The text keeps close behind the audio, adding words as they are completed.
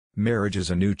Marriage is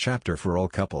a new chapter for all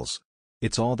couples.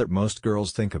 It's all that most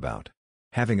girls think about.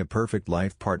 Having a perfect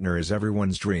life partner is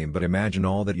everyone's dream, but imagine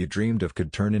all that you dreamed of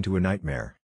could turn into a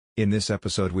nightmare. In this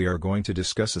episode we are going to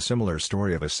discuss a similar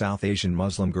story of a South Asian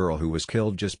Muslim girl who was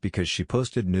killed just because she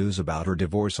posted news about her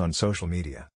divorce on social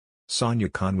media. Sonia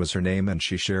Khan was her name, and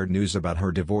she shared news about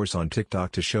her divorce on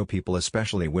TikTok to show people,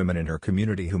 especially women in her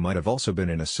community who might have also been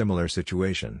in a similar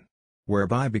situation.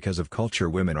 Whereby because of culture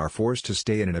women are forced to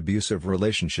stay in an abusive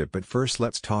relationship. But first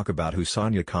let's talk about who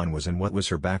Sonia Khan was and what was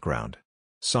her background.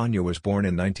 Sonia was born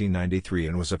in 1993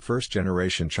 and was a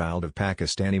first-generation child of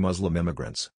Pakistani Muslim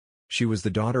immigrants. She was the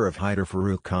daughter of Haider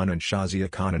Farooq Khan and Shazia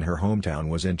Khan, and her hometown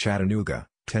was in Chattanooga,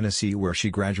 Tennessee, where she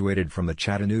graduated from the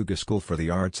Chattanooga School for the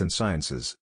Arts and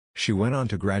Sciences. She went on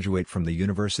to graduate from the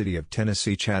University of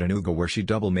Tennessee Chattanooga, where she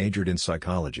double majored in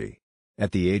psychology.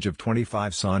 At the age of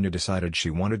 25, Sonia decided she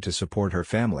wanted to support her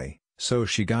family, so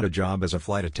she got a job as a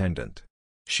flight attendant.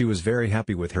 She was very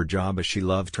happy with her job as she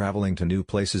loved traveling to new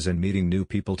places and meeting new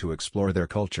people to explore their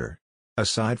culture.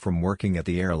 Aside from working at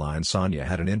the airline, Sonia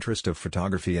had an interest of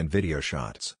photography and video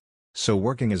shots. So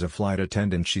working as a flight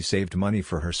attendant, she saved money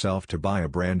for herself to buy a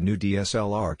brand new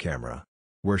DSLR camera,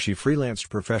 where she freelanced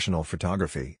professional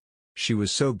photography. She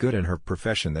was so good in her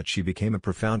profession that she became a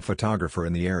profound photographer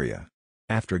in the area.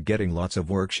 After getting lots of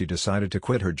work, she decided to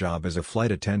quit her job as a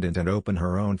flight attendant and open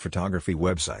her own photography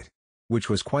website, which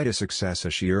was quite a success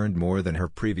as she earned more than her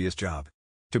previous job.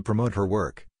 To promote her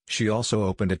work, she also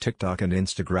opened a TikTok and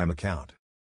Instagram account.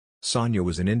 Sonia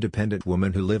was an independent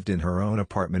woman who lived in her own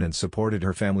apartment and supported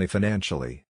her family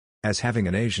financially. As having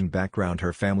an Asian background,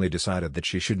 her family decided that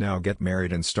she should now get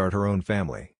married and start her own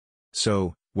family.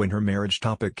 So, when her marriage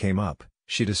topic came up,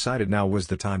 she decided now was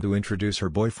the time to introduce her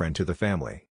boyfriend to the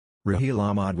family. Raheel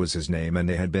Ahmad was his name, and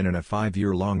they had been in a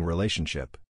 5-year-long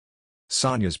relationship.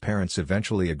 Sonia's parents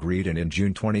eventually agreed, and in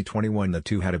June 2021 the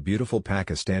two had a beautiful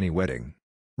Pakistani wedding.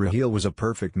 Raheel was a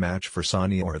perfect match for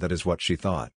Sonia, or that is what she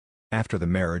thought. After the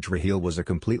marriage, Raheel was a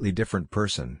completely different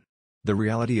person. The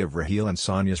reality of Raheel and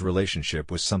Sonia's relationship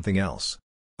was something else.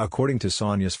 According to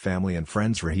Sonia's family and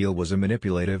friends, Raheel was a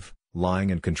manipulative,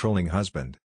 lying and controlling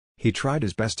husband. He tried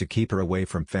his best to keep her away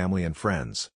from family and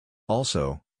friends.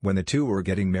 Also, when the two were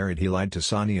getting married, he lied to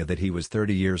Sonia that he was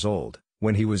 30 years old,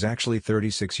 when he was actually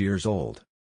 36 years old.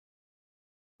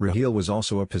 Raheel was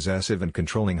also a possessive and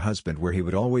controlling husband, where he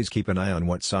would always keep an eye on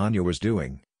what Sonia was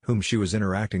doing, whom she was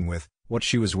interacting with, what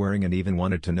she was wearing, and even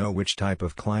wanted to know which type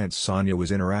of clients Sonia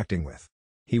was interacting with.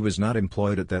 He was not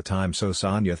employed at that time, so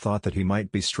Sonia thought that he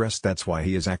might be stressed, that's why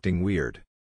he is acting weird.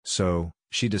 So,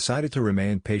 she decided to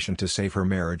remain patient to save her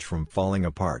marriage from falling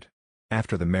apart.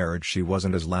 After the marriage, she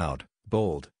wasn't as loud,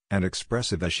 bold, and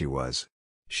expressive as she was.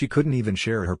 She couldn't even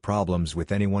share her problems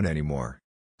with anyone anymore.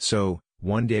 So,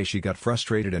 one day she got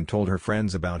frustrated and told her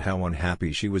friends about how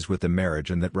unhappy she was with the marriage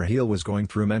and that Raheel was going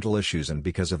through mental issues, and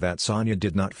because of that Sonia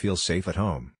did not feel safe at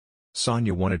home.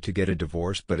 Sonia wanted to get a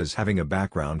divorce, but as having a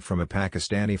background from a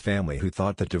Pakistani family who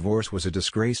thought that divorce was a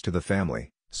disgrace to the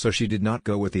family, so she did not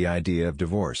go with the idea of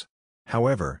divorce.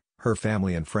 However, her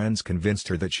family and friends convinced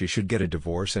her that she should get a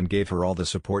divorce and gave her all the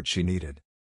support she needed.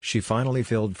 She finally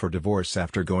filed for divorce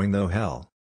after going through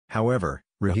hell. However,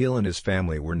 Raheel and his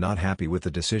family were not happy with the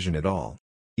decision at all.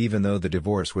 Even though the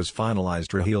divorce was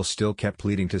finalized, Raheel still kept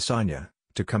pleading to Sonia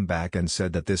to come back and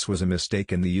said that this was a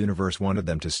mistake and the universe wanted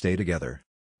them to stay together.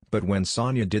 But when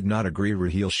Sonia did not agree,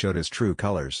 Raheel showed his true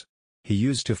colors. He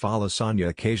used to follow Sonia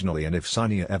occasionally, and if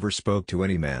Sonia ever spoke to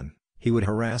any man, he would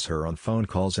harass her on phone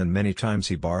calls, and many times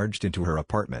he barged into her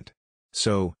apartment.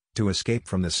 So, to escape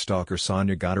from this stalker,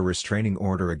 Sonia got a restraining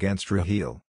order against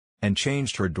Raheel and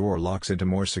changed her door locks into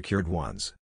more secured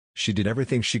ones. She did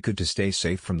everything she could to stay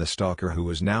safe from the stalker, who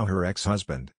was now her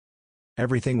ex-husband.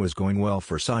 Everything was going well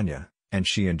for Sonia, and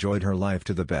she enjoyed her life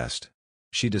to the best.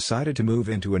 She decided to move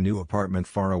into a new apartment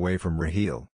far away from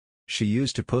Raheel. She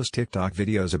used to post TikTok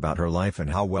videos about her life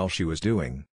and how well she was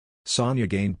doing. Sonia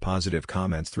gained positive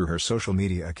comments through her social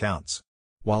media accounts,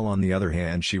 while on the other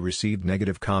hand she received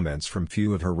negative comments from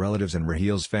few of her relatives and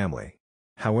Raheel's family.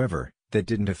 However, that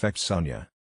didn't affect Sonia.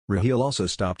 Raheel also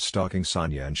stopped stalking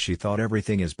Sonia, and she thought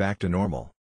everything is back to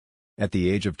normal. At the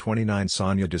age of 29,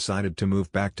 Sonia decided to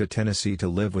move back to Tennessee to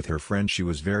live with her friend. She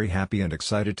was very happy and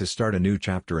excited to start a new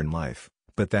chapter in life,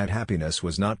 but that happiness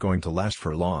was not going to last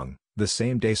for long. The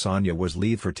same day Sonia was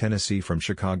leave for Tennessee from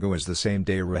Chicago is the same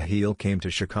day Raheel came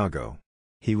to Chicago.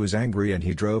 He was angry and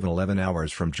he drove 11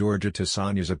 hours from Georgia to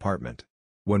Sonia's apartment.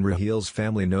 When Raheel's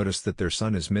family noticed that their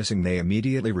son is missing, they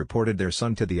immediately reported their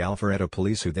son to the Alpharetta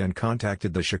police, who then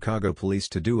contacted the Chicago police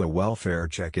to do a welfare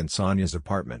check in Sonia's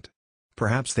apartment.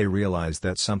 Perhaps they realized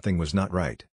that something was not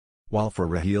right. while for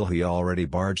Raheel he already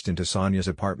barged into Sonia's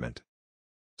apartment.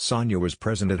 Sonia was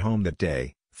present at home that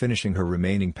day, finishing her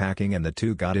remaining packing, and the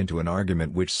two got into an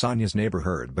argument which Sonia's neighbor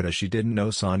heard, but as she didn't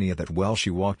know Sonia that well she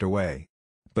walked away.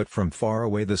 But from far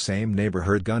away the same neighbor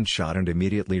heard gunshot and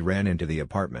immediately ran into the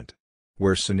apartment,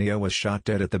 where Sonia was shot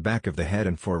dead at the back of the head,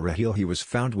 and for Raheel he was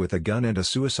found with a gun and a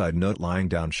suicide note lying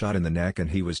down, shot in the neck, and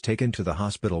he was taken to the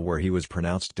hospital where he was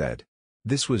pronounced dead.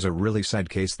 This was a really sad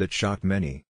case that shocked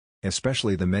many,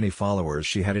 especially the many followers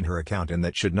she had in her account, and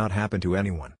that should not happen to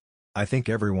anyone. I think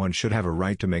everyone should have a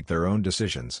right to make their own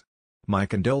decisions. My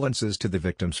condolences to the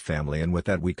victim's family, and with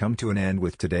that we come to an end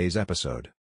with today's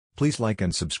episode. Please like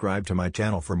and subscribe to my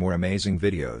channel for more amazing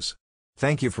videos.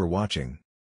 Thank you for watching.